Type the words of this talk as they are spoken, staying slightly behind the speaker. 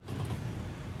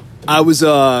I was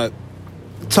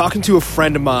talking to a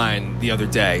friend of mine the other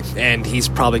day, and he's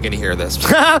probably going to hear this.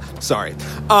 Sorry.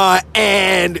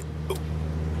 And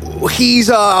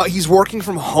he's working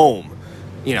from home,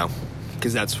 you know,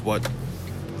 because that's what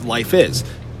life is,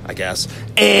 I guess.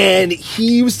 And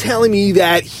he was telling me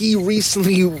that he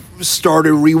recently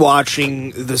started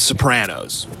rewatching The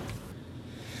Sopranos.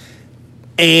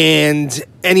 And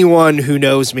anyone who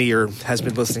knows me or has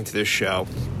been listening to this show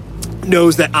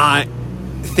knows that I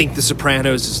think The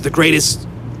Sopranos is the greatest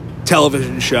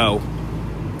television show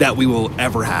that we will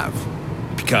ever have.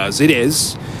 Because it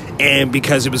is, and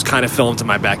because it was kind of filmed in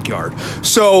my backyard.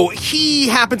 So he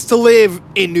happens to live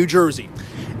in New Jersey.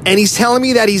 And he's telling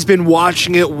me that he's been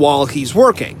watching it while he's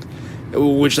working,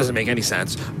 which doesn't make any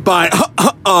sense. But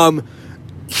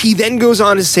he then goes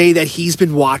on to say that he's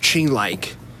been watching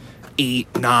like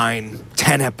 8, 9,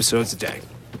 10 episodes a day.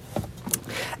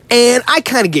 And I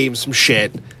kind of gave him some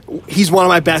shit. He's one of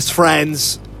my best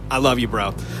friends. I love you,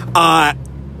 bro.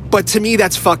 But to me,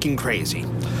 that's fucking crazy.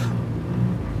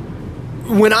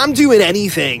 When I'm doing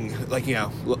anything, like, you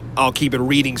know, I'll keep it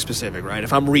reading specific, right?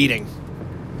 If I'm reading,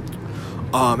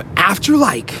 after,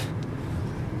 like,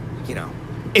 you know,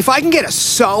 if I can get a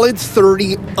solid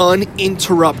 30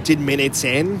 uninterrupted minutes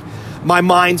in, my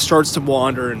mind starts to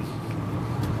wander, and,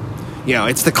 you know,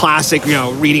 it's the classic, you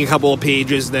know, reading a couple of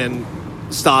pages, then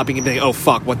stopping and being, oh,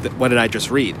 fuck, what did I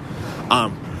just read?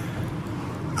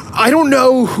 I don't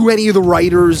know who any of the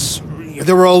writers...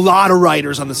 There were a lot of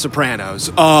writers on The Sopranos.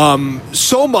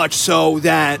 So much so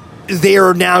that they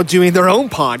are now doing their own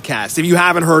podcast. If you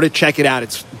haven't heard it, check it out.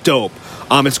 It's dope.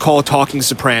 It's called Talking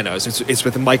Sopranos. It's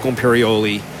with Michael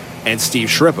Imperioli and Steve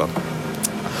Sciarippa.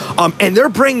 And they're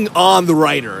bringing on the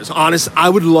writers. Honest, I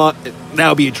would love... That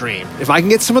would be a dream. If I can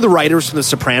get some of the writers from The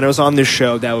Sopranos on this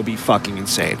show, that would be fucking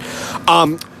insane.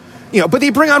 You know, but they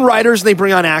bring on writers and they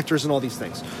bring on actors and all these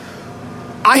things.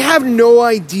 I have no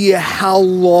idea how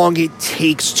long it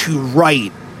takes to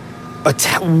write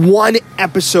one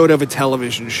episode of a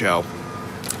television show.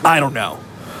 I don't know.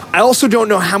 I also don't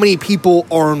know how many people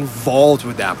are involved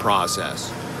with that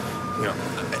process.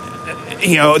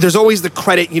 You know, there's always the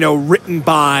credit, you know, written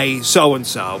by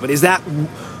so-and-so. But is that,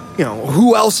 you know,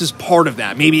 who else is part of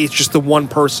that? Maybe it's just the one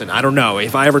person. I don't know.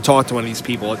 If I ever talk to one of these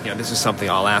people, you know, this is something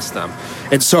I'll ask them.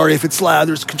 And sorry if it's loud.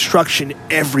 There's construction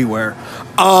everywhere.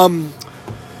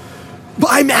 But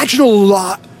I imagine a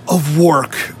lot of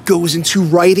work goes into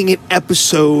writing an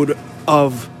episode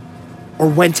of, or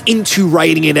went into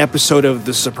writing an episode of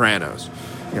The Sopranos.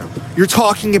 You know, you're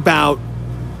talking about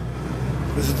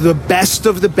the best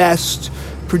of the best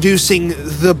producing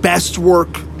the best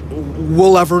work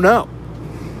we'll ever know.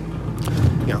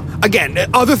 You know, again,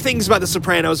 other things about The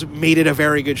Sopranos made it a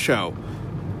very good show.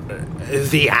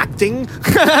 The acting,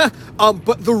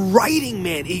 but the writing,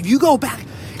 man, if you go back,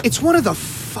 it's one of the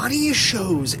funniest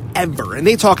shows ever. And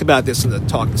they talk about this in the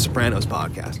Talk the Sopranos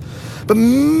podcast. But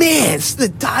man, it's the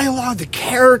dialogue, the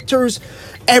characters,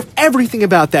 everything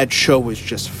about that show was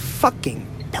just fucking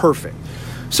perfect.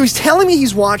 So he's telling me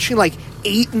he's watching like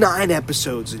 8, 9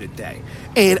 episodes in a day.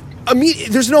 And I mean,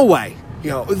 there's no way.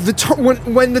 You know,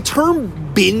 when the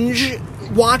term binge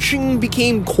watching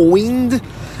became coined,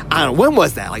 I don't know, when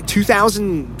was that? Like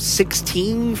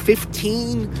 2016,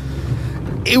 15?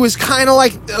 It was kind of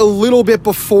like a little bit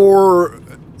before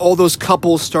all those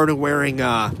couples started wearing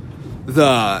that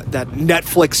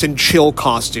Netflix and chill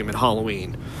costume at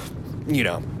Halloween. You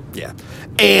know, yeah.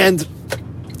 And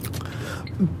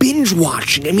binge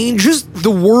watching, I mean, just the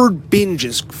word binge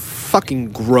is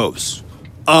fucking gross.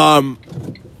 I've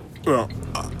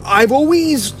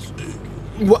always...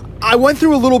 I went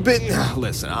through a little bit...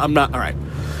 Listen, I'm not... All right.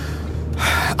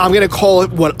 I'm going to call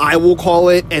it what I will call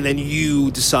it, and then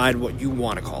you decide what you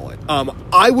want to call it.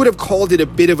 I would have called it a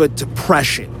bit of a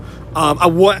depression. I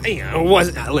wasn't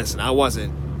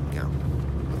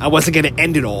going to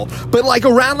end it all. But like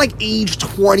around like age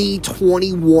 20,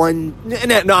 21...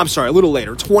 No, I'm sorry, a little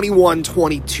later. 21,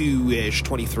 22-ish,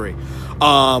 23.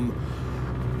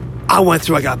 I went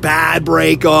through like a bad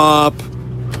breakup.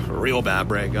 A real bad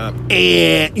breakup.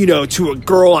 And, you know, to a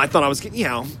girl I thought I was, you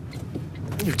know...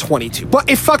 You're 22. But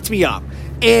it fucked me up.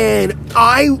 And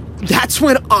that's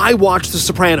when I watched The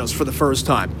Sopranos for the first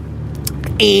time.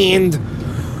 And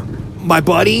my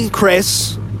buddy,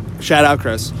 Chris, shout out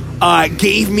Chris,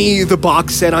 gave me the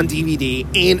box set on DVD.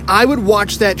 And I would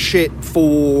watch that shit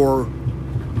for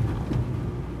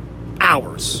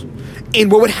hours.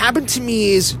 And what would happen to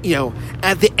me is, you know,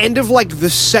 at the end of like the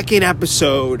second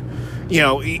episode, you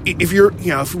know, if you're, you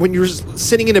know, when you're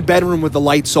sitting in a bedroom with the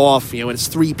lights off, you know, and it's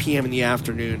 3 p.m. in the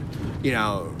afternoon, you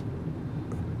know,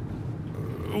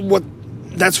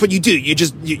 that's what you do.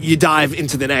 You dive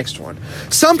into the next one.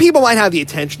 Some people might have the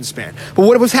attention span, but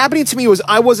what was happening to me was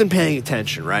I wasn't paying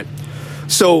attention, right?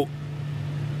 So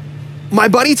my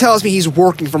buddy tells me he's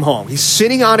working from home. He's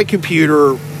sitting on a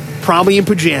computer, probably in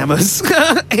pajamas,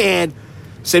 and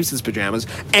Simpsons pajamas,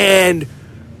 and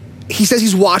he says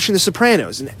he's watching The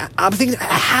Sopranos, and I'm thinking,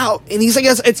 how? And he's like,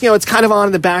 it's kind of on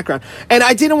in the background. And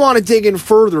I didn't want to dig in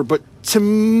further, but to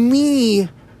me,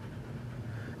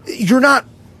 you're not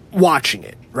watching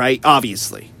it, right?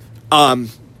 Obviously. How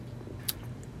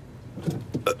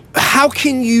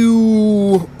can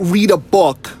you read a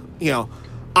book?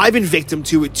 I've been victim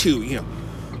to it too.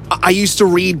 I used to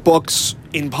read books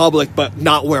in public, but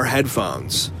not wear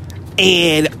headphones.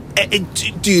 And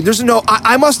dude,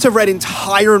 I must have read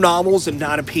entire novels and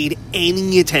not have paid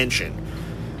any attention.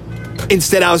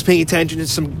 Instead, I was paying attention to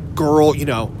some girl,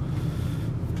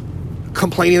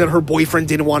 complaining that her boyfriend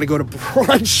didn't want to go to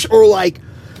brunch, or like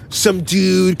some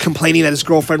dude complaining that his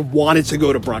girlfriend wanted to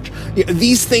go to brunch.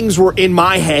 These things were in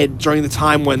my head during the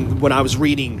time when I was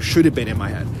reading, should have been in my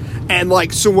head. And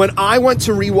like, so when I went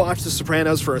to rewatch The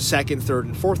Sopranos for a second, third,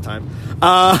 and fourth time,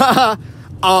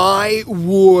 I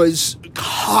was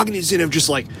cognizant of just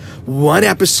like one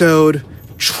episode,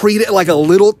 treat it like a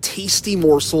little tasty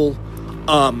morsel,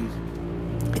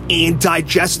 and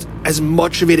digest as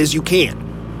much of it as you can.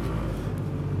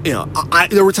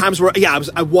 There were times where,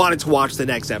 I wanted to watch the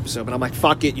next episode, but I'm like,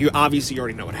 fuck it. You obviously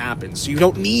already know what happens, so you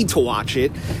don't need to watch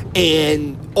it.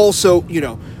 And also,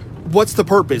 what's the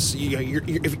purpose?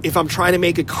 If I'm trying to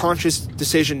make a conscious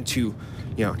decision to,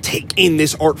 take in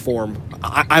this art form,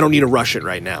 I don't need to rush it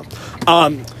right now.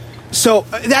 So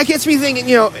that gets me thinking,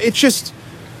 it's just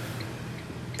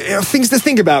things to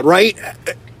think about, right?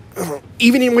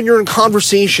 Even when you're in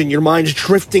conversation, your mind's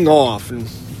drifting off, and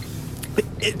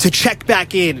to check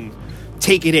back in and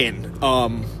take it in,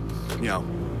 and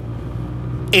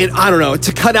I don't know,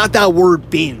 to cut out that word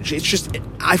binge. It's just,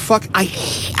 I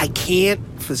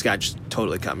can't. This guy just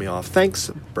totally cut me off. Thanks,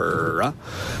 bruh.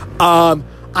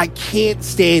 I can't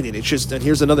stand it. It's just, and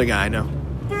here's another guy I know.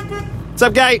 What's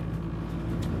up, guy?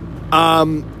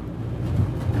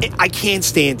 I can't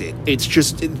stand it. It's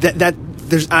just that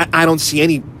there's, I don't see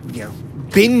any,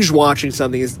 binge watching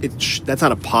something that's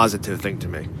not a positive thing to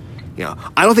me.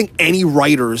 I don't think any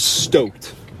writer is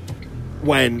stoked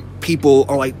when people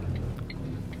are like,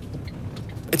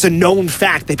 it's a known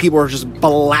fact that people are just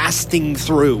blasting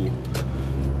through,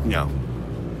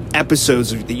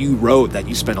 episodes that you wrote that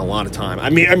you spent a lot of time. I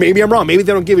mean, maybe I'm wrong. Maybe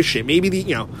they don't give a shit.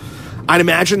 Maybe I'd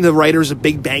imagine the writers of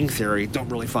Big Bang Theory don't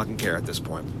really fucking care at this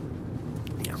point.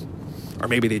 Or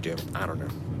maybe they do. I don't know.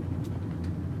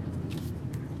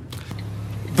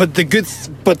 But the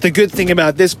good thing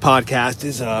about this podcast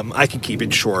is I can keep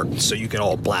it short, so you can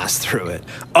all blast through it.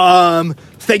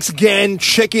 Thanks again.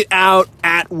 Check it out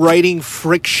at Writing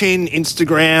Friction,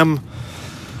 Instagram,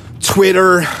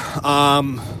 Twitter.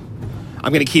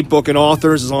 I'm going to keep booking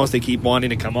authors as long as they keep wanting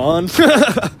to come on.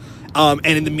 And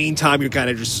in the meantime, you're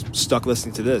kind of just stuck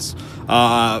listening to this.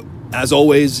 As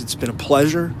always, it's been a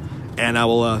pleasure, and I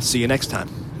will see you next time.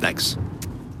 Thanks.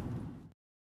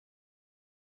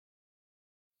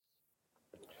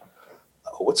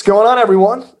 What's going on,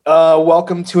 everyone?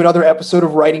 Welcome to another episode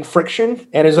of Writing Friction.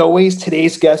 And as always,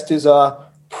 today's guest is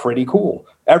pretty cool.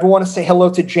 Everyone say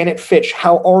hello to Janet Fitch.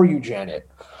 How are you, Janet?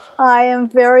 I am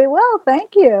very well,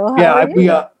 thank you. How are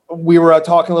you? We were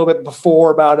talking a little bit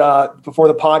before before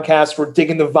the podcast. We're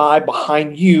digging the vibe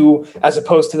behind you as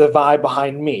opposed to the vibe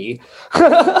behind me. It's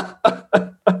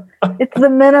the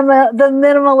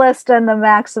minimalist and the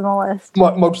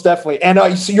maximalist. Most definitely.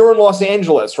 And so you're in Los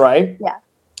Angeles, right? Yeah.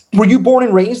 Were you born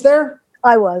and raised there?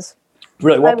 I was.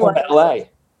 Really? What part of LA?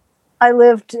 I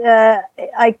lived.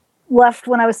 I left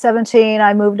when I was 17.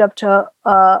 I moved up to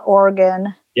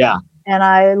Oregon. Yeah. And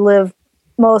I lived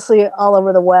mostly all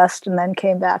over the West, and then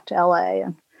came back to LA,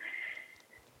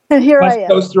 and here West I am.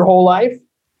 Coast your whole life?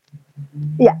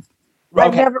 Yeah. Okay.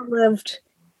 I've never lived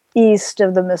east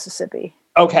of the Mississippi.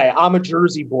 Okay, I'm a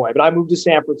Jersey boy, but I moved to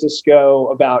San Francisco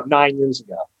about 9 years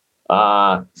ago.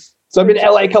 So I've been to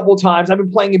LA a couple of times. I've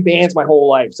been playing in bands my whole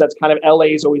life. So that's kind of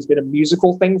LA's always been a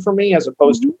musical thing for me as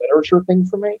opposed to a literature thing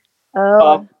for me.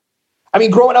 Oh. I mean,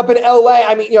 growing up in LA,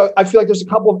 I feel like there's a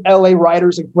couple of LA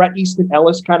writers, like Bret Easton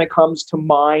Ellis kind of comes to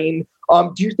mind.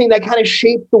 Do you think that kind of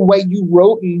shaped the way you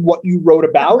wrote and what you wrote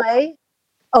about? LA?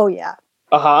 Oh, yeah.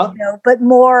 Uh-huh. But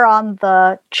more on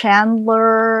the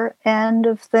Chandler end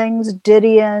of things.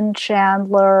 Didion,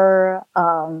 Chandler,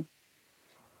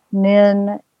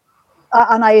 Nin.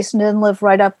 Anais Nin lived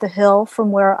right up the hill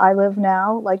from where I live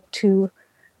now, like two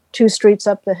streets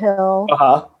up the hill.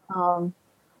 Uh-huh.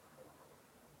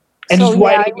 And so, just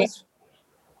writing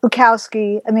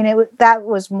Bukowski. I mean, that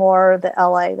was more the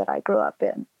LA that I grew up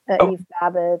in. Eve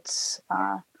Babbitt's.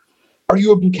 Are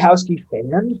you a Bukowski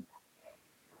fan?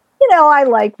 I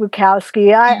like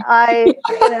Bukowski. I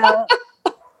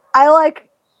I like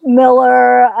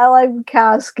Miller. I like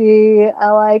Bukowski.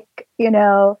 I like,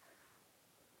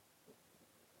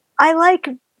 I like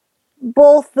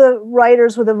both the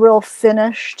writers with a real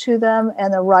finish to them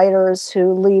and the writers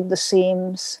who leave the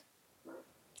seams.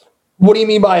 What do you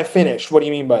mean by a finish? What do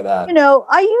you mean by that? When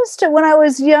I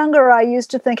was younger, I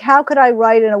used to think, how could I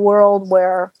write in a world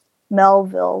where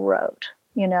Melville wrote,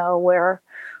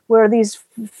 where these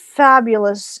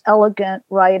fabulous, elegant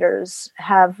writers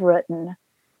have written.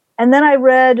 And then I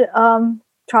read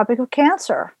Tropic of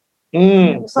Cancer. And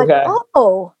it was like,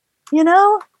 oh,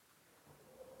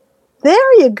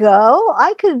 there you go.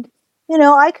 I could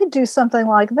do something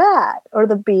like that. Or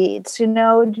The Beats,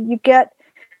 you get,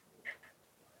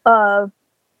 when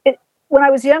I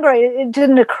was younger, it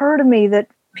didn't occur to me that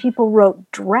people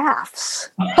wrote drafts.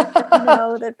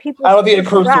 That people. I don't think it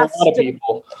occurs to a lot of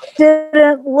people.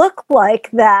 Didn't look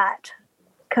like that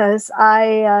because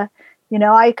I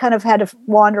kind of had to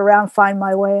wander around, find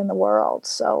my way in the world.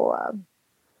 So,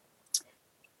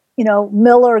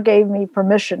 Miller gave me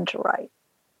permission to write.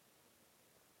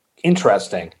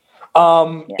 Interesting.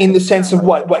 In the sense of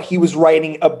what he was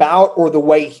writing about, or the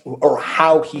way or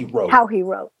how he wrote. How he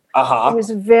wrote. Uh-huh. He was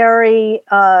very,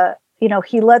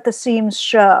 he let the seams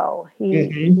show.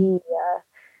 He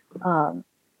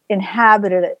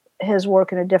inhabited his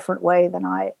work in a different way than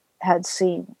I had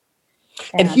seen.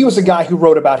 And he was a guy who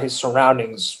wrote about his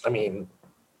surroundings. I mean,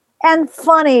 and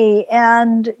funny,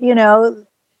 and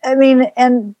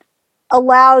and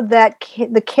allowed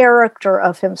the character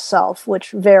of himself,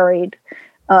 which varied,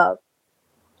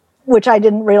 which I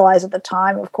didn't realize at the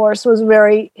time. Of course,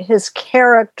 his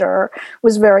character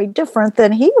was very different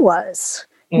than he was.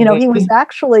 He was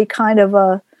actually kind of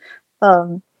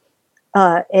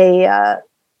a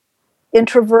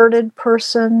introverted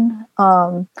person.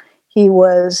 He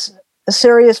was a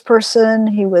serious person.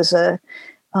 He was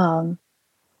not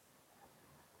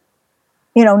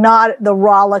the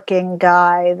rollicking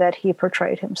guy that he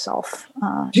portrayed himself.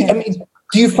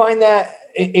 Do you find that,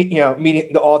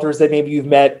 meeting the authors that maybe you've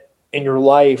met in your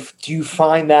life, do you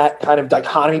find that kind of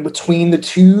dichotomy between the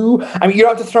two? I mean, you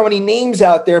don't have to throw any names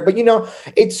out there, but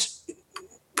they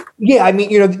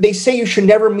say you should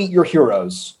never meet your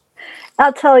heroes.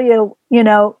 I'll tell you,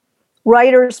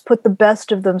 writers put the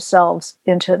best of themselves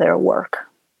into their work.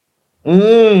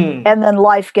 And then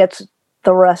life gets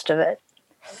the rest of it.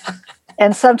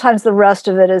 And sometimes the rest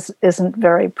of it isn't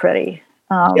very pretty.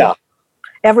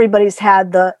 Everybody's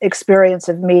had the experience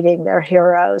of meeting their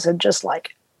heroes and just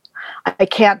like, I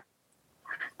can't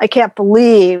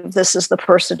believe this is the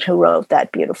person who wrote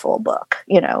that beautiful book,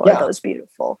 or those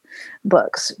beautiful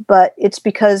books. But it's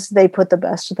because they put the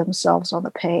best of themselves on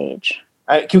the page.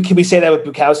 Can we say that with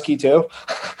Bukowski too?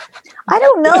 I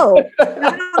don't know.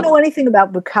 I don't know anything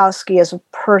about Bukowski as a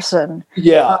person.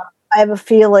 Yeah. I have a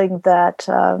feeling that,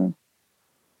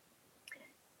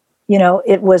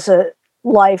 it was a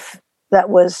life that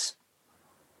was,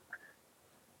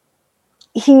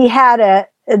 he had a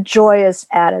joyous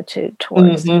attitude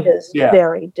towards his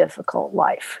very difficult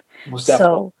life.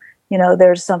 So,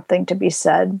 there's something to be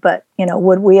said, but,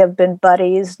 would we have been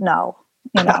buddies? No.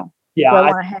 Do I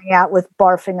want to hang out with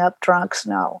barfing up drunks?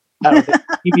 No.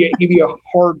 He'd be a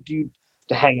hard dude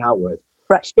to hang out with.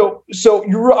 Right. So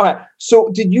you're so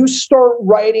did you start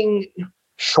writing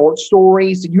short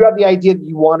stories? Did you have the idea that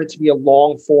you wanted to be a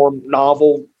long form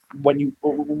novel when you?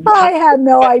 I had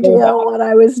no idea what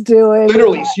I was doing.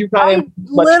 Literally, so you kind of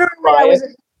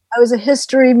I was a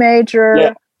history major.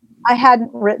 Yeah. I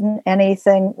hadn't written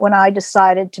anything when I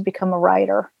decided to become a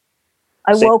writer.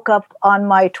 I woke up on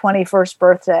my 21st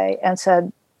birthday and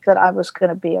said that I was going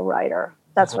to be a writer.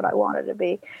 That's what I wanted to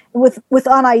be. With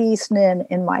Anais Nin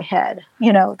in my head,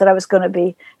 that I was going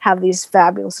to have these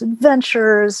fabulous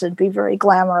adventures and be very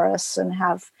glamorous and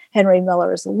have Henry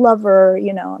Miller as a lover,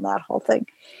 and that whole thing.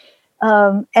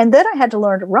 And then I had to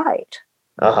learn to write.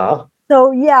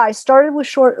 So I started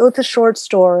with a short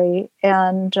story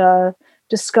and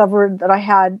discovered that I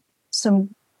had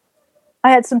some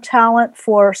talent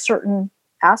for certain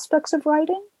aspects of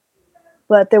writing,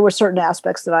 but there were certain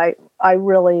aspects that I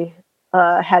really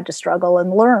had to struggle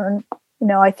and learn.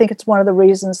 I think it's one of the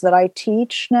reasons that I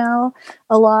teach now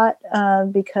a lot,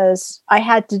 because I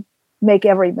had to make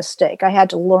every mistake. I had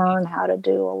to learn how to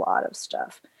do a lot of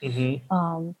stuff.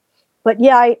 But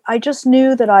I just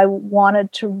knew that I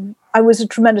was a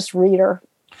tremendous reader.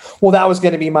 Well, that was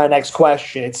going to be my next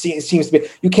question. It seems to be,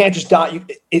 you can't just die.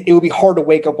 It would be hard to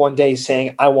wake up one day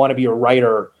saying, I want to be a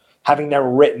writer, having never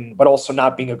written, but also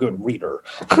not being a good reader.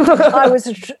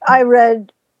 I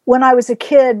read, when I was a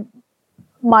kid,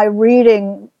 my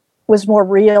reading was more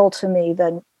real to me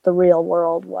than the real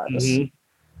world was.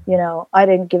 Mm-hmm. You know, I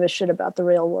didn't give a shit about the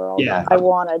real world. Yeah. I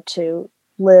wanted to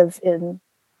live in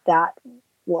that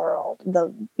world.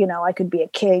 I could be a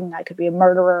king, I could be a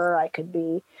murderer, I could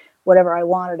be whatever I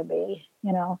wanted to be.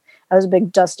 You know, I was a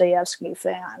big Dostoevsky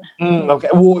fan. Okay.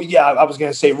 Well, yeah, I was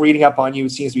going to say, reading up on you,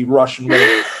 it seems to be Russian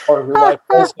really part of your life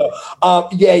also.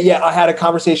 Yeah. I had a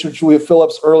conversation with Julia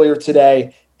Phillips earlier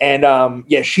today. And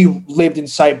she lived in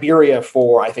Siberia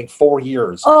for, I think, 4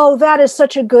 years. Oh, that is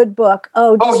such a good book.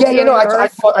 I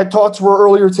talked to her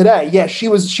earlier today. Yeah, she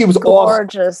was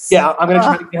gorgeous. Awesome. Yeah, I'm going to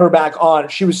try to get her back on.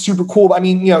 She was super cool. I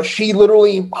mean, she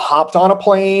literally hopped on a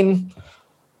plane,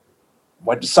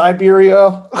 went to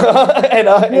Siberia.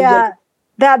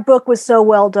 That book was so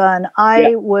well done.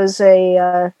 I was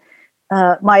a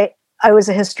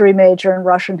history major, and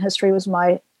Russian history was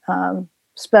my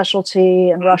specialty,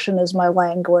 and Russian is my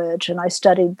language, and I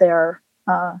studied there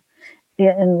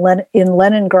in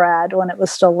Leningrad when it was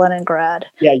still Leningrad,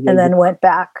 and then went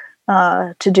back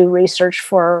to do research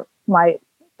for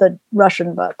the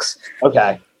Russian books.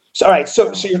 Okay. So, all right.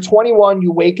 So you're 21.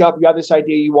 You wake up. You have this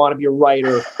idea. You want to be a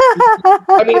writer.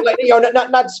 I mean,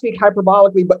 not to speak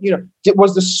hyperbolically, but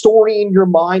was the story in your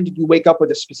mind? Did you wake up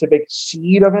with a specific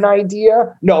seed of an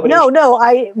idea? No.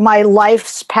 My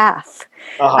life's path.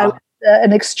 Uh-huh. I was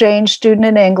an exchange student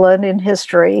in England in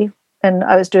history, and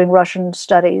I was doing Russian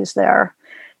studies there.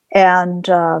 And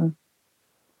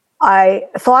I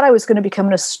thought I was going to become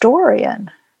an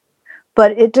historian,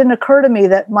 but it didn't occur to me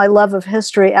that my love of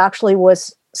history actually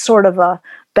was sort of a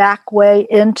back way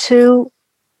into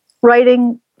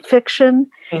writing fiction,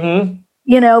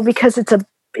 because it's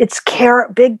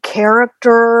big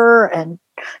character and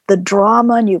the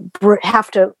drama, and you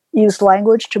have to use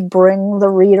language to bring the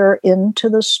reader into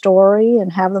the story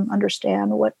and have them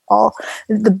understand what all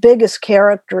the biggest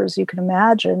characters you can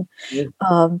imagine.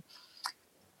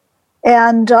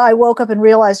 And I woke up and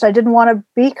realized I didn't want to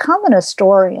become an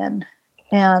historian.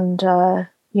 And,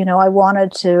 I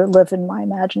wanted to live in my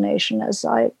imagination, as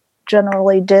I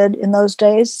generally did in those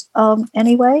days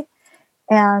anyway.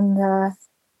 And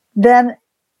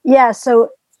so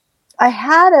I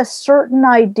had a certain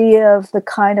idea of the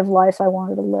kind of life I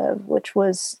wanted to live, which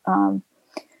was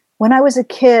when I was a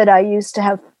kid, I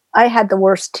had the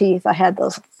worst teeth. I had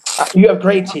those. You have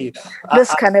great teeth.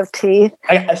 This kind of teeth.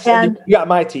 You got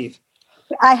my teeth.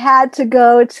 I had to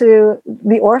go to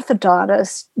the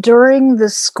orthodontist during the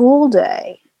school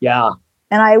day. Yeah.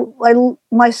 And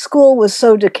my school was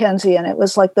so Dickensian. It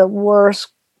was like the worst,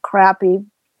 crappy,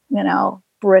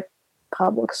 brick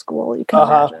public school you can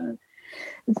imagine.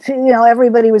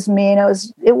 Everybody was mean.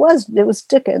 It was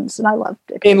Dickens, and I loved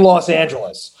Dickens. In Los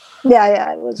Angeles.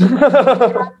 Yeah, it was.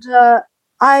 And,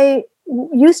 I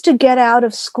used to get out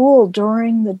of school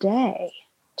during the day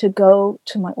to go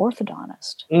to my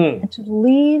orthodontist and to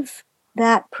leave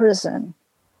that prison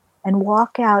and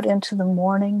walk out into the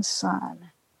morning sun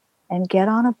and get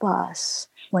on a bus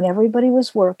when everybody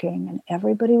was working and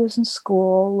everybody was in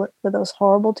school with those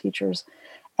horrible teachers,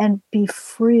 and be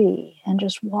free and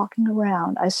just walking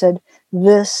around. I said,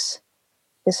 this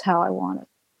is how I want it.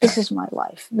 This is my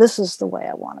life. This is the way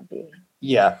I want to be.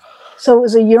 Yeah. So it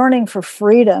was a yearning for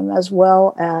freedom as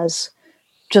well as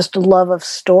just a love of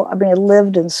story. I mean, I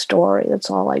lived in story. That's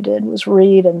all I did was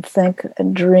read and think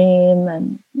and dream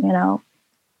and,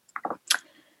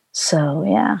 So,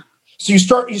 yeah. So you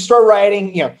start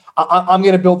writing, I'm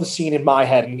going to build the scene in my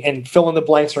head and fill in the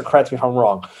blanks, or correct me if I'm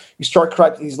wrong. You start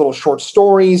collecting these little short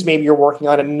stories. Maybe you're working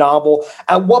on a novel.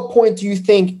 At what point do you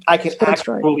think I can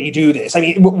actually do this? I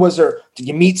mean, did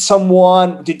you meet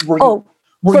someone?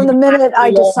 From the minute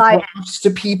I decided to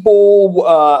people,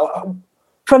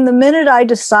 from the minute I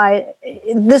decide,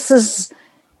 this is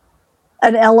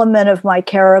an element of my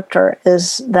character,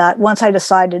 is that once I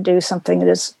decide to do something, it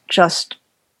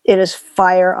is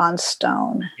fire on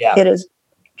stone. Yeah. It is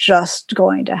just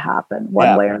going to happen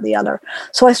one way or the other.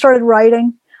 So I started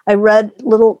writing. I read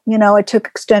I took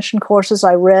extension courses.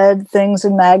 I read things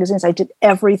in magazines. I did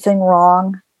everything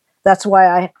wrong. That's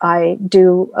why I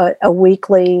do a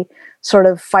weekly sort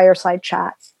of fireside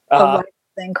chat. A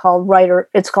thing called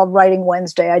It's called Writing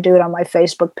Wednesday. I do it on my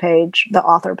Facebook page, the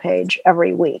author page,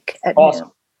 every week at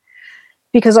noon.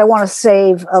 Because I want to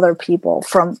save other people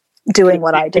from doing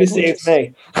what I did,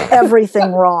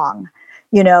 everything wrong.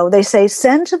 They say,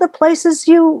 send to the places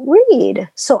you read.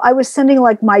 So I was sending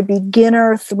like my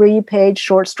beginner 3-page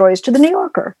short stories to the New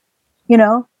Yorker, you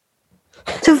know,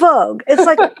 to Vogue. It's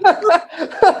like, why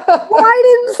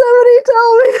didn't somebody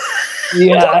tell me?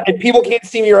 Yeah, and people can't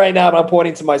see me right now, but I'm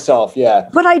pointing to myself. Yeah.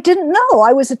 But I didn't know.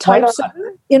 I was a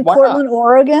typesetter in Portland,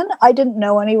 Oregon. I didn't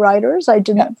know any writers. I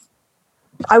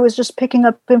was just picking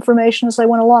up information as I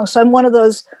went along. So I'm one of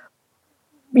those,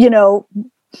 you know,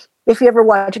 if you ever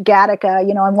watch Gattaca,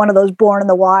 you know, I'm one of those born in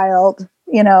the wild,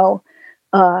 you know,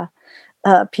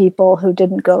 people who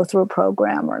didn't go through a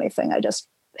program or anything. I just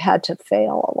had to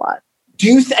fail a lot. Do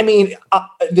you,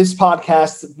 this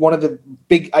podcast, one of the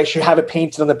big, I should have it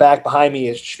painted on the back behind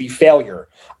me, should be failure.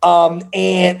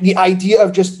 And the idea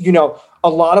of just, you know, a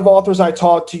lot of authors I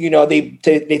talked to, you know, they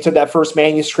took that first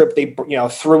manuscript, they, you know,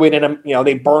 threw it in, you know,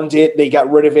 they burned it, they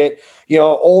got rid of it, you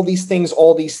know, all these things.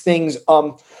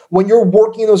 When you're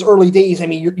working in those early days, I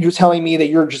mean, you're telling me that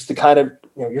you're just the kind of,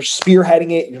 you know, you're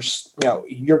spearheading it,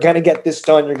 you're going to get this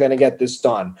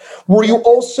done. Were you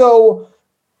also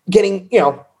getting, you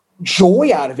know, joy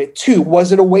out of it too?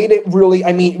 Was it a way to really,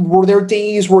 I mean, were there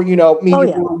days where, you know, maybe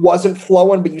it wasn't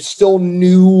flowing, but you still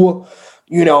knew,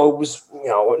 you know, it was, you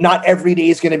know, not every day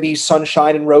is going to be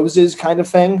sunshine and roses kind of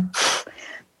thing?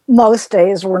 Most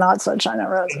days were not sunshine and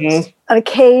roses. Mm-hmm. And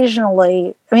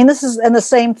occasionally, I mean, this is, and the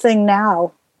same thing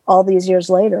now, all these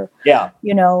years later. Yeah.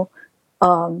 You know,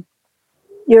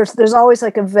 there's always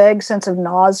like a vague sense of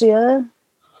nausea.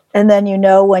 And then, you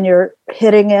know, when you're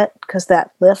hitting it, because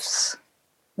that lifts,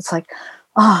 it's like,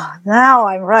 oh, now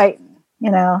I'm writing,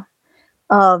 you know.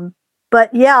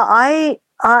 But yeah,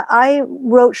 I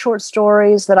wrote short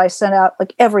stories that I sent out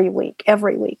like every week.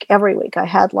 I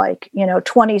had like, you know,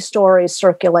 20 stories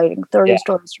circulating, 30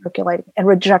 stories circulating, and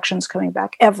rejections coming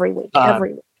back every week.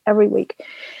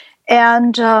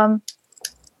 And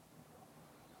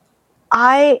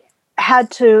I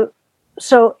had to,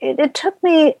 so it took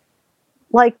me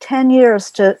like 10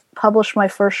 years to publish my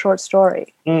first short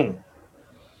story.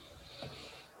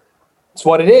 It's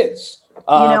what it is. You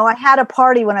know, I had a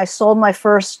party when I sold my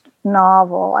first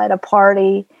novel. I had a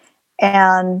party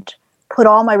and put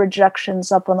all my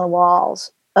rejections up on the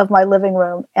walls of my living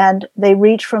room, and they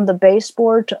reached from the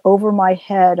baseboard to over my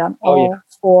head on all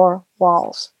four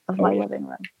walls of my living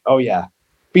room. Oh yeah.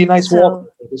 Be a nice wall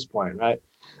at this point, right?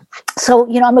 So,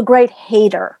 you know, I'm a great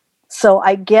hater. So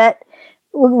I get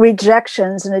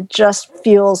rejections and it just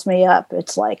fuels me up.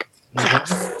 It's like,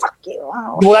 fuck you.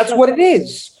 Oh, well, that's what it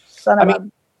is. Son of a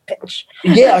bitch.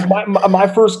 Yeah, my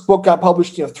first book got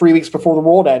published, you know, 3 weeks before the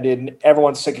world ended, and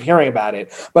everyone's sick of hearing about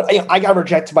it. But I got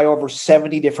rejected by over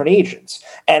 70 different agents,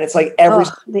 and it's like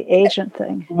the agent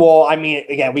thing. Well, I mean,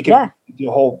 again, we could do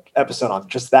a whole episode on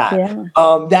just that.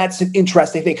 Yeah. That's an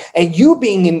interesting thing, and you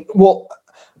being in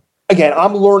Again,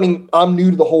 I'm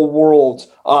new to the whole world.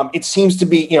 It seems to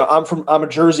be, you know, I'm a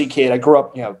Jersey kid. I grew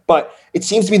up, you know, but it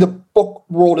seems to be the book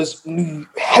world is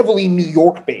heavily New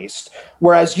York based.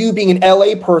 Whereas you being an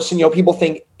LA person, you know, people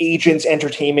think agents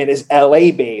entertainment is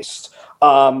LA based.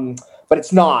 But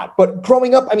it's not. But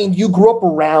growing up, I mean, you grew up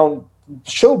around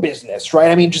show business,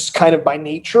 right? I mean, just kind of by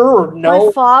nature, or no?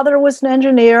 My father was an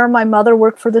engineer. My mother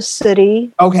worked for the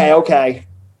city. Okay.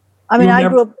 I mean, I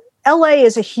grew up. LA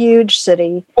is a huge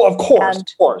city. Well, of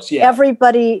course, yeah.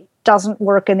 Everybody doesn't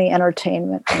work in the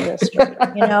entertainment industry.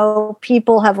 You know,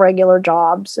 people have regular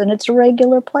jobs, and it's a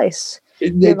regular place.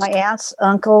 My aunts,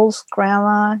 uncles,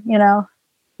 grandma, you know,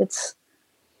 it's.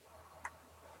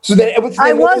 So then,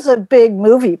 I was a big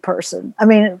movie person. I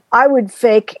mean, I would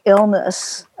fake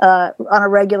illness on a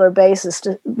regular basis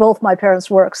to both my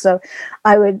parents' work. So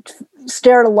I would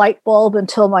stare at a light bulb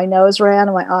until my nose ran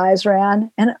and my eyes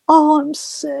ran. And, I'm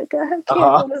sick. I can't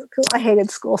go to school. I hated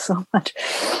school so much.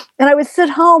 And I would sit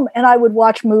home and I would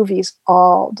watch movies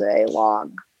all day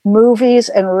long. Movies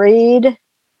and read.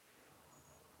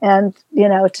 And, you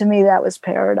know, to me, that was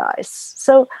paradise.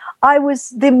 So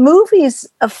the movies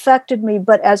affected me,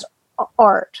 but as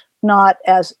art, not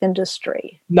as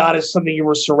industry. Not as something you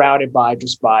were surrounded by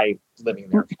just by living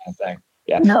there kind of thing.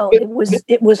 Yeah. No, it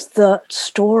was the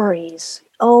stories.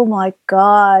 Oh my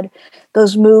God.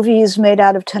 Those movies made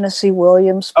out of Tennessee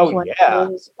Williams plays. Yeah.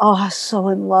 Oh, I was so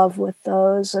in love with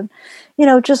those. And, you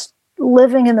know, just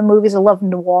living in the movies. I love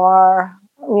noir,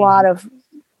 a lot of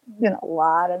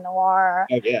noir.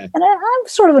 Oh, yeah. And I'm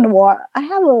sort of a noir. I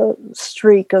have a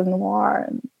streak of noir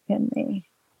in me.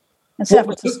 And San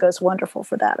Francisco is wonderful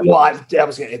for that. Well,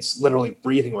 it's literally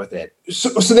breathing with it.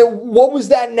 So then what was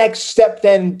that next step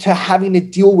then to having to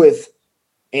deal with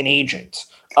an agent?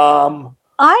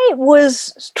 I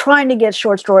was trying to get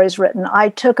short stories written. I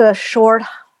took a short,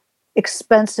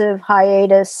 expensive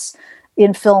hiatus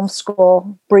in film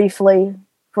school briefly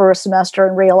for a semester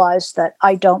and realized that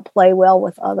I don't play well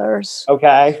with others.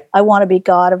 Okay. I want to be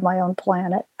God of my own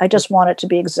planet. I just want it to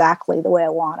be exactly the way I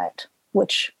want it,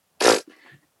 which,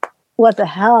 what the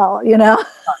hell, you know?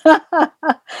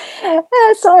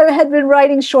 So I had been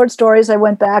writing short stories. I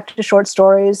went back to short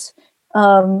stories.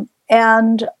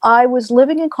 And I was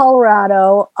living in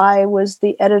Colorado. I was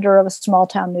the editor of a small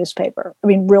town newspaper. I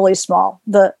mean, really small.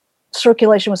 The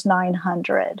circulation was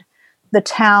 900. The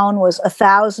town was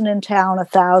 1,000 in town,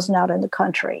 1,000 out in the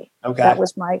country. Okay. That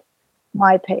was my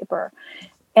paper.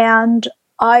 And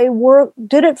I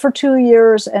did it for 2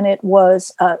 years, and it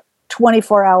was a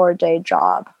 24-hour day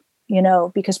job, you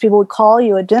know, because people would call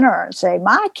you at dinner and say,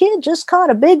 my kid just caught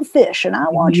a big fish, and I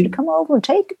want you to come over and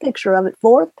take a picture of it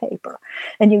for the paper.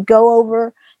 And you'd go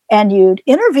over and you'd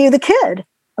interview the kid.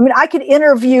 I mean, I could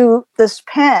interview this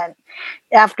pen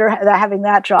after having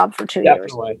that job for 2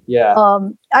 years. Yeah.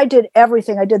 I did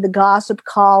everything. I did the gossip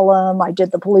column. I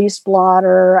did the police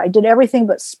blotter. I did everything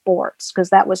but sports because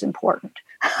that was important.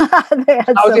 I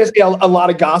was going to say a lot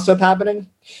of gossip happening.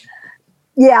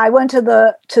 Yeah, I went to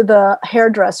the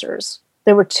hairdressers.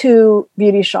 There were 2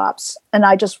 beauty shops, and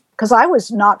because I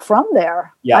was not from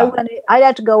there. Yeah. I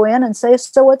had to go in and say,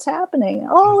 so what's happening?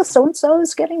 Oh, so-and-so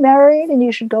is getting married, and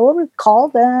you should go over, call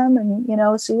them and, you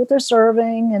know, see what they're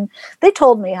serving. And they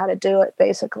told me how to do it,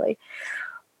 basically.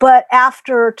 But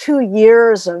after 2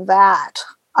 years of that,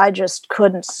 I just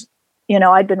couldn't, you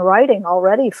know, I'd been writing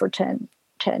already for 10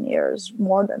 years,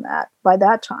 more than that by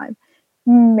that time,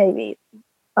 maybe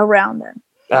around then.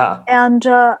 And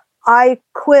I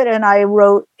quit, and I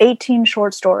wrote 18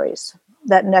 short stories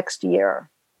that next year.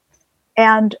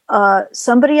 And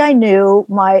somebody I knew,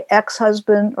 my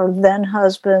ex-husband or then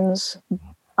husband's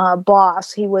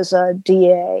boss, he was a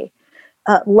DA,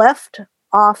 left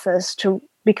office to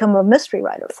become a mystery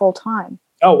writer full time.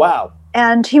 Oh, wow.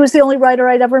 And he was the only writer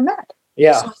I'd ever met.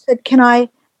 Yeah. So I said, can I,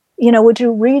 you know, would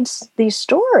you read these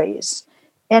stories?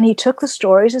 And he took the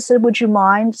stories and said, would you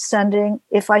mind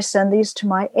if I send these to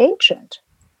my agent?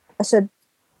 I said,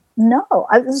 no.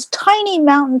 This is a tiny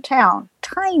mountain town,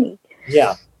 tiny.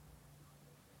 Yeah.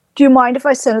 Do you mind if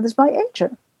I send this to my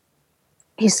agent?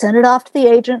 He sent it off to the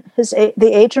agent.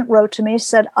 The agent wrote to me,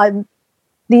 said,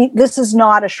 this is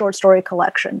not a short story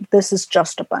collection. This is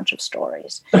just a bunch of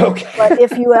stories. Okay. But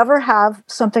if you ever have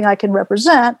something I can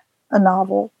represent, a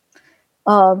novel,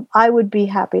 I would be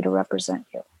happy to represent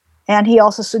you. And he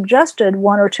also suggested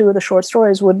 1 or 2 of the short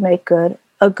stories would make a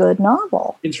good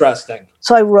novel. Interesting.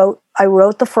 So I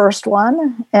wrote the first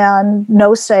one, and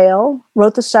no sale.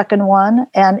 Wrote the second one,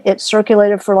 and it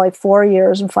circulated for like 4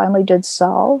 years and finally did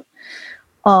sell.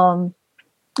 Young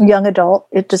adult.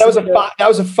 That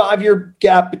was a 5-year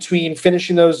gap between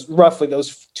finishing those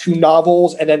 2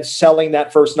 novels and then selling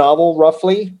that first novel,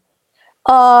 roughly.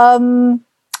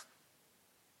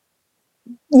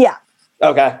 Yeah.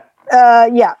 Okay.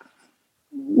 Yeah.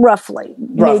 Roughly,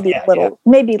 maybe a little,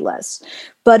 maybe less,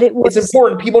 but it was. It's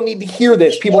important. People need to hear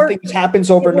this. People think this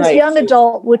happens overnight. It was young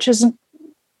adult, which isn't.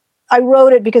 I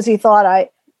wrote it because he thought I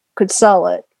could sell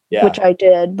it, which I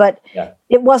did, but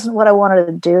it wasn't what I wanted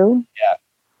to do.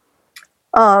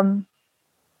 Yeah.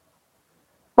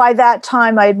 By that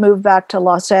time, I'd moved back to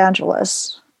Los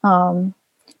Angeles, and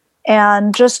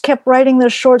just kept writing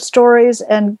those short stories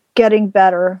and getting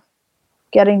better.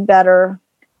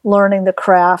 Learning the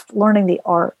craft, learning the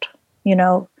art, you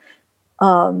know.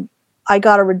 I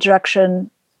got a rejection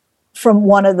from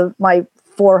one of my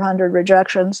 400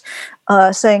 rejections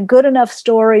saying, good enough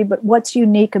story, but what's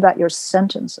unique about your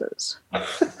sentences?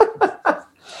 I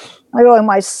go,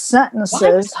 my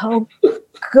sentences? What? Oh,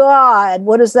 God,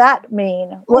 what does that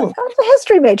mean? I'm a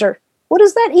history major. What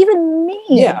does that even mean?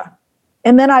 Yeah.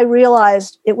 And then I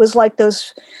realized it was like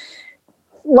those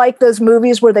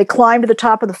movies where they climb to the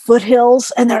top of the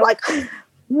foothills and they're like,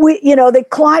 they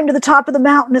climb to the top of the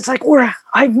mountain. It's like,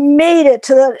 I've made it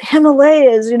to the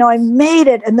Himalayas, I made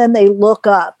it. And then they look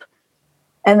up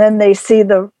and then they see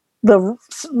the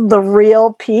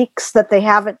real peaks that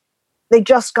they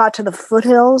just got to the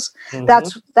foothills. Mm-hmm.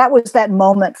 That was that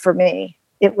moment for me.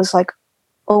 It was like,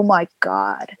 oh my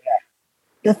God,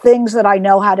 the things that I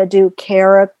know how to do,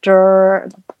 character,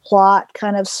 plot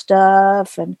kind of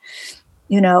stuff. And,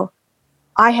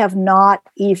 I have not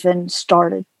even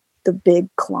started the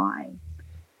big climb.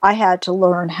 I had to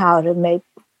learn how to make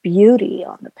beauty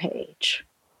on the page,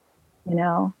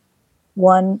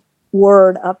 one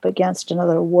word up against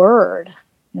another word,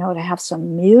 to have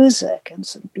some music and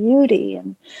some beauty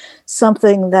and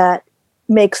something that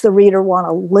makes the reader want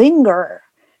to linger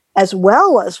as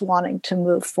well as wanting to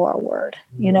move forward.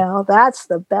 Mm-hmm. That's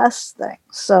the best thing.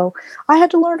 So I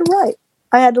had to learn to write.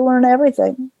 I had to learn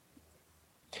everything.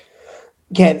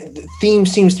 again, the theme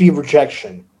seems to be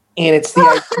rejection, and it's the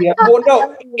idea. Well,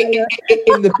 no,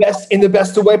 in the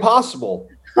best way possible.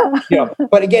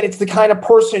 But again, it's the kind of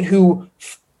person who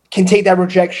can take that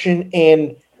rejection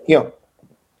and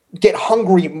get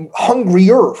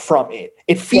hungrier from it.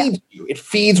 It feeds you. It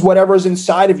feeds whatever's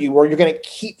inside of you, or you're going to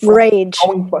keep rage.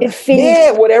 It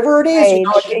feeds whatever it is.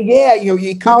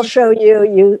 I'll show you,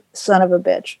 you son of a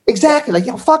bitch. Exactly.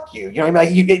 Like, fuck you. I mean,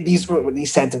 like, you get these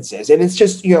sentences, and it's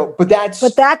just, but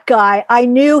that guy, I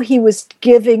knew he was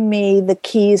giving me the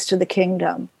keys to the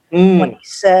kingdom when he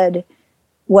said,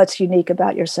 "What's unique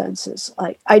about your senses?"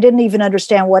 Like, I didn't even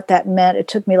understand what that meant. It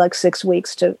took me like 6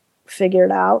 weeks to figure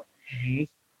it out. Mm-hmm.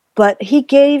 But he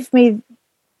gave me,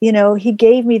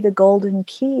 the golden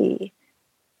key.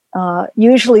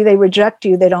 Usually they reject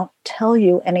you. They don't tell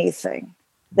you anything.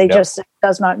 They just say,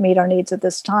 does not meet our needs at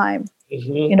this time.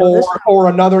 Mm-hmm. Or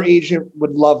another agent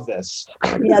would love this.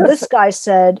 Yeah, this guy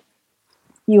said,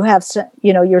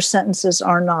 your sentences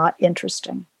are not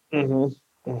interesting. Mm-hmm.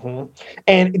 Mm-hmm.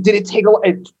 And did it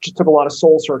just took a lot of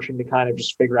soul searching to kind of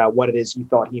just figure out what it is you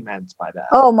thought he meant by that?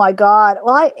 Oh my God.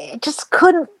 Well, I just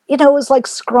couldn't, it was like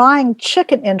scrying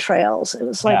chicken entrails. It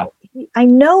was like, I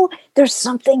know there's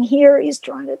something here he's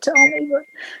trying to tell me, but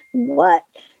what?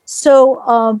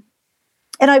 So,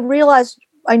 and I realized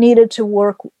I needed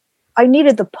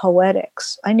the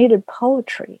poetics. I needed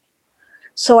poetry.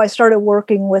 So I started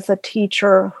working with a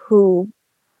teacher who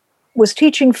was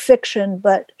teaching fiction,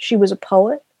 but she was a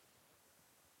poet.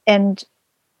 And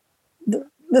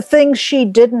the things she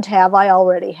didn't have, I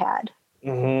already had.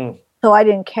 Mm-hmm. So I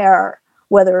didn't care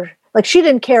she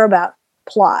didn't care about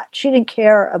plot. She didn't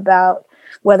care about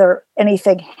whether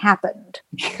anything happened,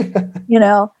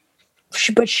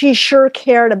 but she sure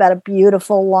cared about a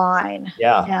beautiful line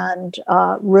and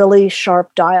really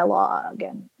sharp dialogue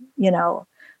and,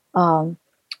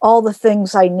 all the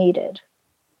things I needed.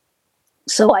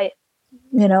 So I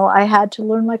had to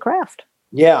learn my craft.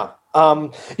 Yeah.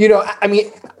 I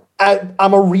mean,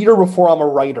 I'm a reader before I'm a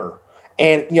writer.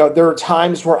 And, there are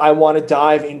times where I want to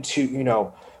dive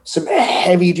into, some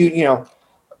heavy duty,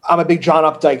 I'm a big John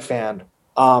Updike fan,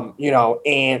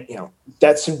 and,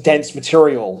 that's some dense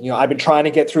material. I've been trying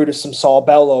to get through to some Saul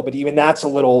Bellow, but even that's a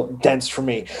little dense for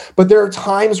me. But there are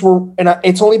times where,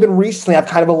 it's only been recently, I've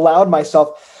kind of allowed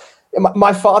myself.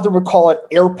 My father would call it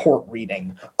airport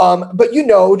reading. But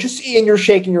just and you're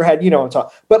shaking your head,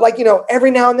 but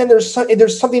every now and then there's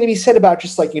something to be said about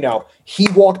just like, he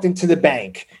walked into the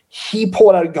bank, he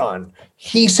pulled out a gun,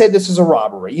 he said this is a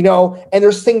robbery, and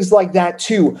there's things like that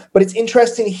too. But it's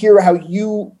interesting to hear how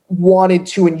you wanted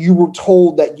to, and you were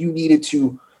told that you needed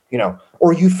to,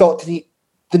 or you felt the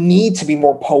need to be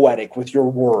more poetic with your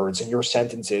words and your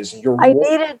sentences and I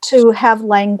needed to have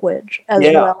language as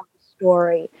well as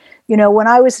story. When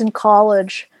I was in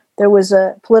college, there was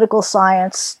a political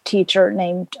science teacher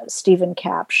named Stephen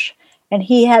Kapsch, and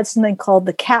he had something called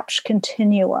the Kapsch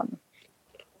continuum.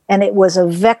 And it was a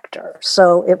vector.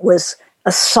 So it was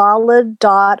a solid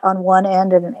dot on one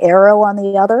end and an arrow on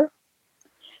the other.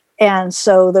 And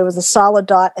so there was a solid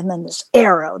dot and then this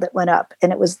arrow that went up.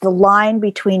 And it was the line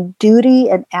between duty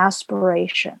and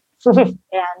aspiration. And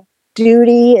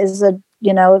duty is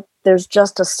there's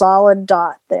just a solid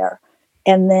dot there.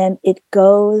 And then it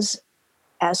goes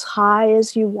as high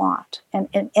as you want. And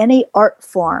in any art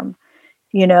form,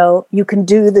 you can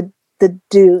do the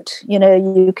doot,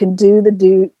 you can do the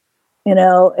doot,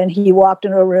 and he walked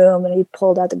into a room and he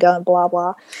pulled out the gun, blah,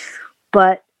 blah.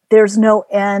 But there's no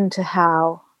end to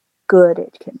how good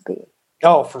it can be.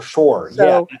 Oh, for sure.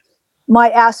 So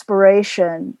my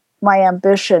aspiration, my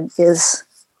ambition is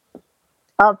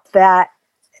up that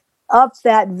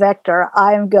vector.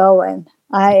 I'm going.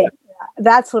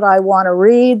 That's what I want to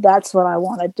read. That's what I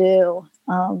want to do.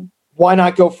 Why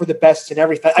not go for the best in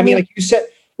everything? I mean, like you said,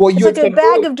 a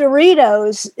bag of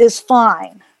Doritos is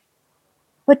fine,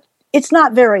 but it's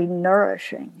not very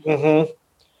nourishing. Mm-hmm.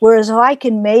 Whereas if I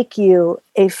can make you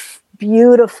a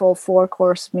beautiful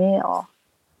 4-course meal,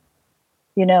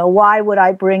 why would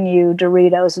I bring you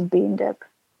Doritos and bean dip,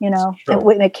 in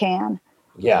a can?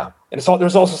 Yeah. And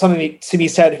there's also something to be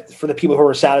said for the people who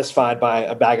are satisfied by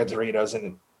a bag of Doritos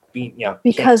and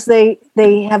because they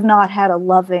have not had a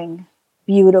loving,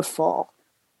 beautiful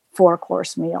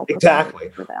 4-course meal exactly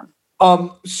for them.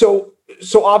 So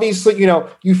obviously,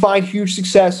 you find huge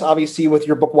success, obviously, with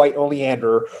your book, White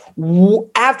Oleander.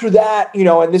 After that,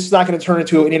 and this is not going to turn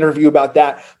into an interview about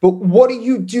that, but what do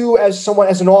you do as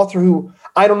an author who,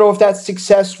 I don't know if that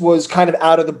success was kind of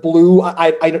out of the blue.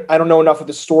 I don't know enough of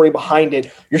the story behind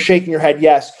it. You're shaking your head,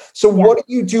 yes. So what do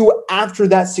you do after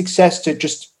that success to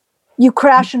just... You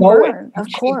crash and burn, of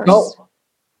course.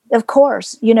 Of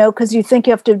course, because you think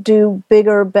you have to do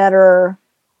bigger, better,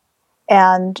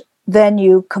 and then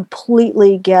you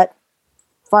completely get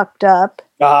fucked up.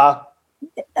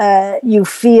 You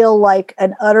feel like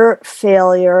an utter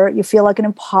failure. You feel like an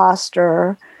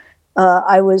imposter.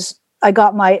 I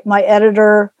got my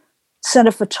editor sent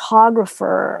a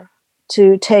photographer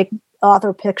to take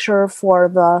author picture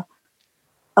for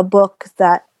a book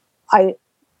that I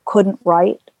couldn't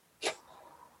write.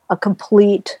 A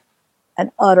complete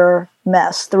and utter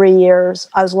mess. 3 years.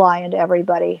 I was lying to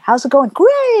everybody. How's it going? Great.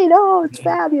 Oh, it's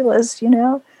fabulous.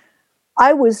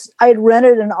 I had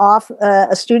rented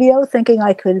a studio thinking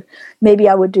maybe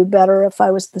I would do better if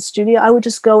I was at the studio. I would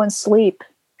just go and sleep.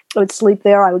 I would sleep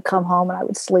there. I would come home and I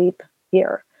would sleep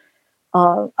here.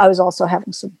 I was also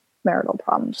having some marital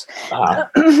problems.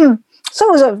 So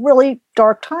it was a really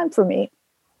dark time for me.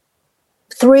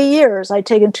 3 years, I'd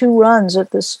taken 2 runs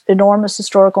at this enormous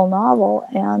historical novel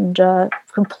and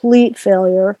complete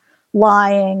failure,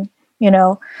 lying,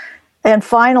 And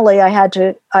finally,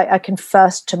 I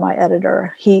confessed to my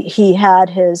editor. He had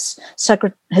his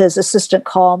assistant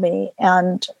call me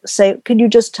and say, "Could you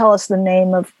just tell us the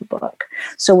name of the book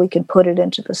so we can put it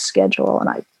into the schedule?" And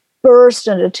I burst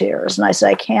into tears and I said,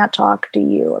 "I can't talk to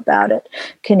you about it.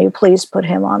 Can you please put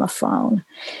him on the phone?"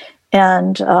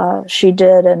 And she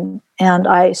did, and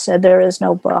I said, "There is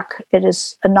no book. It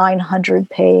is a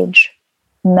 900-page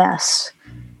mess.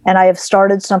 And I have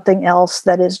started something else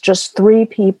that is just 3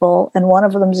 people, and one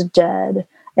of them is dead.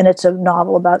 And it's a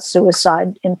novel about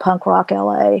suicide in punk rock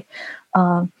LA."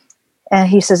 And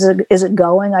he says, "Is it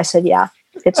going?" I said, "Yeah,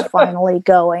 it's finally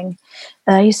going."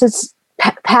 He says,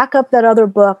 "Pack up that other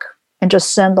book and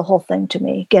just send the whole thing to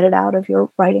me. Get it out of your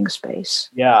writing space."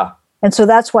 Yeah. And so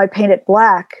that's why Paint It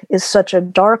Black is such a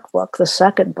dark book, the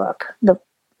second book, the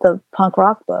punk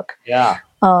rock book. Yeah.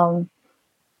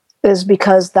 Is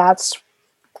because that's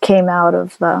came out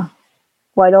of the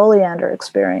White Oleander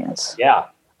experience. Yeah.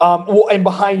 Well, and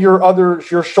behind your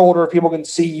shoulder, people can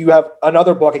see you have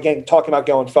another book, again, talking about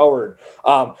going forward.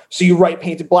 So you write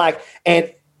Painted Black.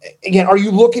 And again, are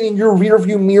you looking in your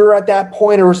rearview mirror at that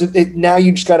point, or is it now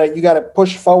you just gotta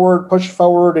push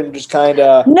forward and just kind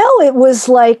of? No, it was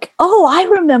like, oh, I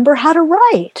remember how to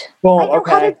write. Well, I know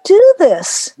how to do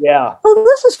this. Yeah. Oh,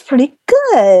 this is pretty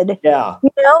good. Yeah.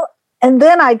 And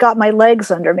then I got my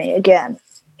legs under me again.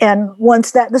 And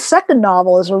once the second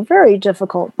novel is a very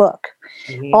difficult book,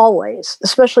 always,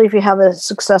 especially if you have a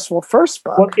successful first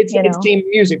book. Well, it's Game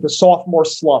Music, the sophomore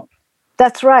slump.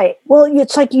 That's right. Well,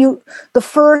 it's like the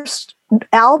first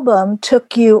album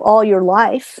took you all your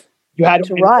life. You had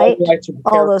to write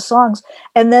all those songs.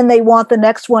 And then they want the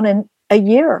next one in a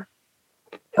year.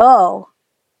 Oh,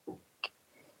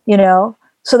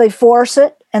 so they force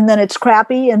it. And then it's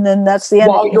crappy, and then that's the end.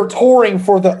 While you're touring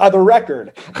for the other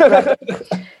record.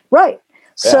 Right.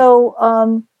 Yeah.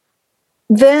 So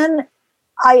then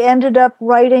I ended up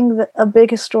writing a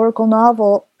big historical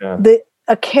novel,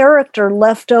 a character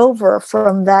left over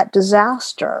from that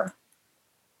disaster.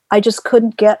 I just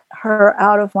couldn't get her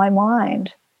out of my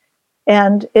mind.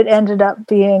 And it ended up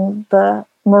being the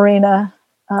Marina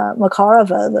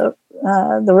Makarova,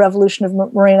 the Revolution of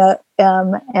Marina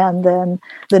M, and then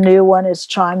the new one is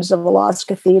Chimes of a Lost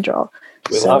Cathedral.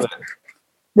 We love it.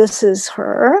 This is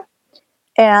her.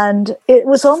 And it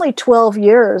was only 12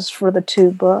 years for the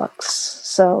 2 books.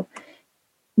 So,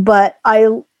 but I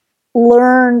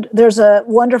learned, there's a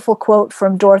wonderful quote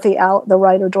from the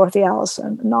writer Dorothy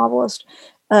Allison, the novelist,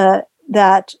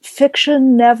 that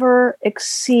fiction never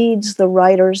exceeds the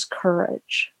writer's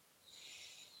courage.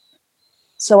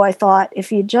 So I thought,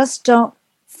 if you just don't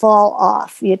fall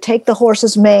off, you take the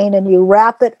horse's mane and you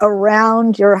wrap it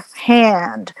around your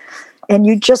hand and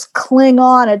you just cling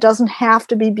on. It doesn't have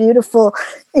to be beautiful,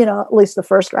 at least the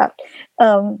first draft.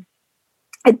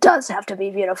 It does have to be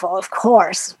beautiful, of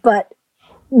course, but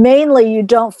mainly you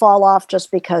don't fall off just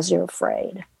because you're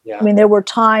afraid. Yeah. I mean, there were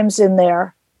times in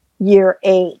there, year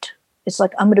 8, it's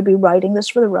like, I'm going to be writing this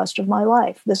for the rest of my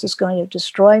life. This is going to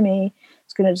destroy me.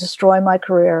 It's going to destroy my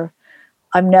career.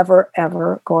 I'm never,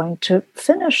 ever going to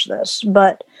finish this.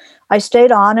 But I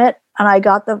stayed on it,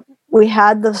 and we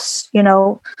had this,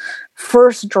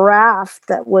 first draft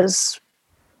that was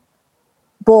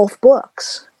both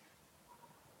books.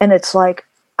 And it's like,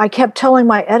 I kept telling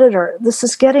my editor, this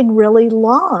is getting really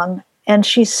long. And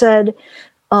she said,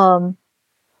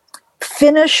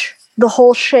 finish the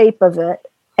whole shape of it,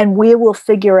 and we will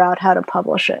figure out how to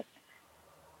publish it.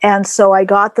 And so I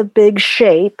got the big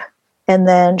shape. And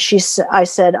then I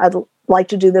said, I'd like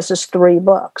to do this as 3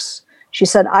 books. She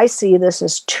said, I see this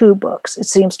as 2 books. It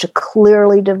seems to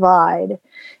clearly divide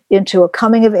into a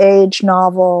coming-of-age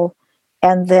novel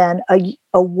and then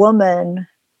a woman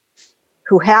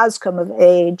who has come of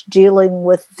age dealing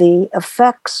with the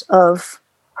effects of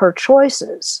her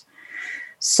choices.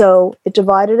 So it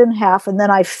divided in half, and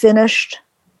then I finished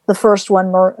the first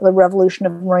one, The Revolution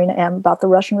of Marina M., about the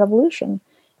Russian Revolution.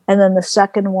 And then the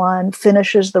second one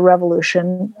finishes the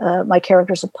revolution. My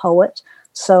character's a poet.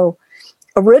 So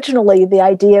originally the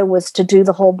idea was to do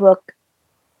the whole book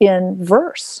in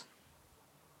verse.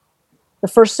 The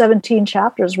first 17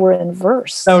 chapters were in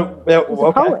verse. Oh, yeah,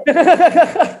 okay. Poet.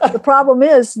 The problem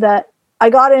is that I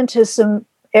got into some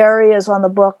areas on the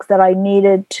book that I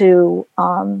needed to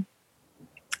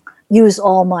use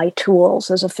all my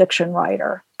tools as a fiction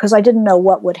writer because I didn't know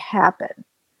what would happen.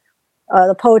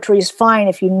 The poetry is fine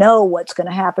if you know what's going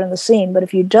to happen in the scene, but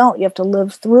if you don't, you have to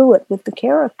live through it with the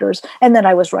characters. And then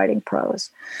I was writing prose.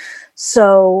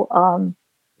 So,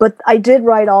 but I did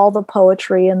write all the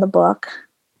poetry in the book.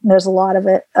 There's a lot of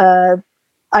it.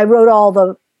 I wrote all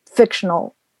the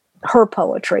fictional, her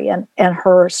poetry and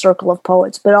her circle of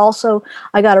poets, but also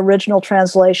I got original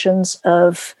translations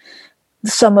of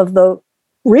some of the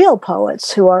real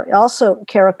poets who are also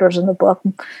characters in the book,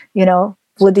 you know,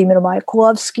 Vladimir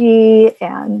Mayakovsky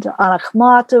and Anna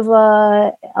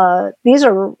Akhmatova. These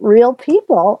are real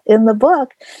people in the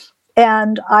book.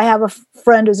 And I have a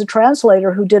friend who's a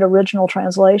translator who did original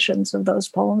translations of those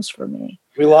poems for me.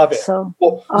 We love it. So,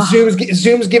 well,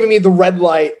 Zoom's giving me the red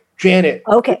light. Janet,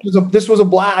 okay. This was a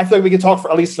blast. I feel like we could talk for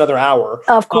at least another hour.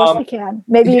 Of course we can.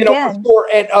 Maybe again.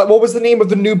 And what was the name of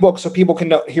the new book so people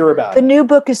can hear about it? The new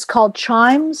book is called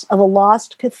Chimes of a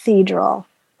Lost Cathedral.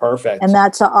 Perfect. And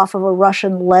that's off of a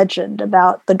Russian legend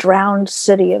about the drowned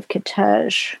city of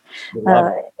Kitezh.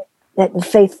 That the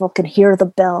faithful can hear the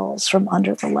bells from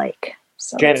under the lake.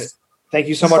 So Janet, thank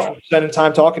you so much for spending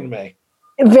time talking to me.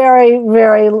 Very,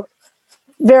 very,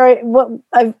 very,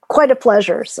 quite a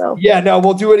pleasure. So yeah, no,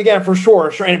 we'll do it again for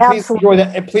sure. And please enjoy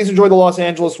that. And please enjoy the Los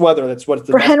Angeles weather. That's what it's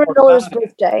for Henry Miller's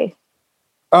birthday.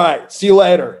 All right. See you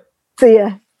later. See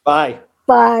ya. Bye.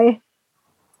 Bye.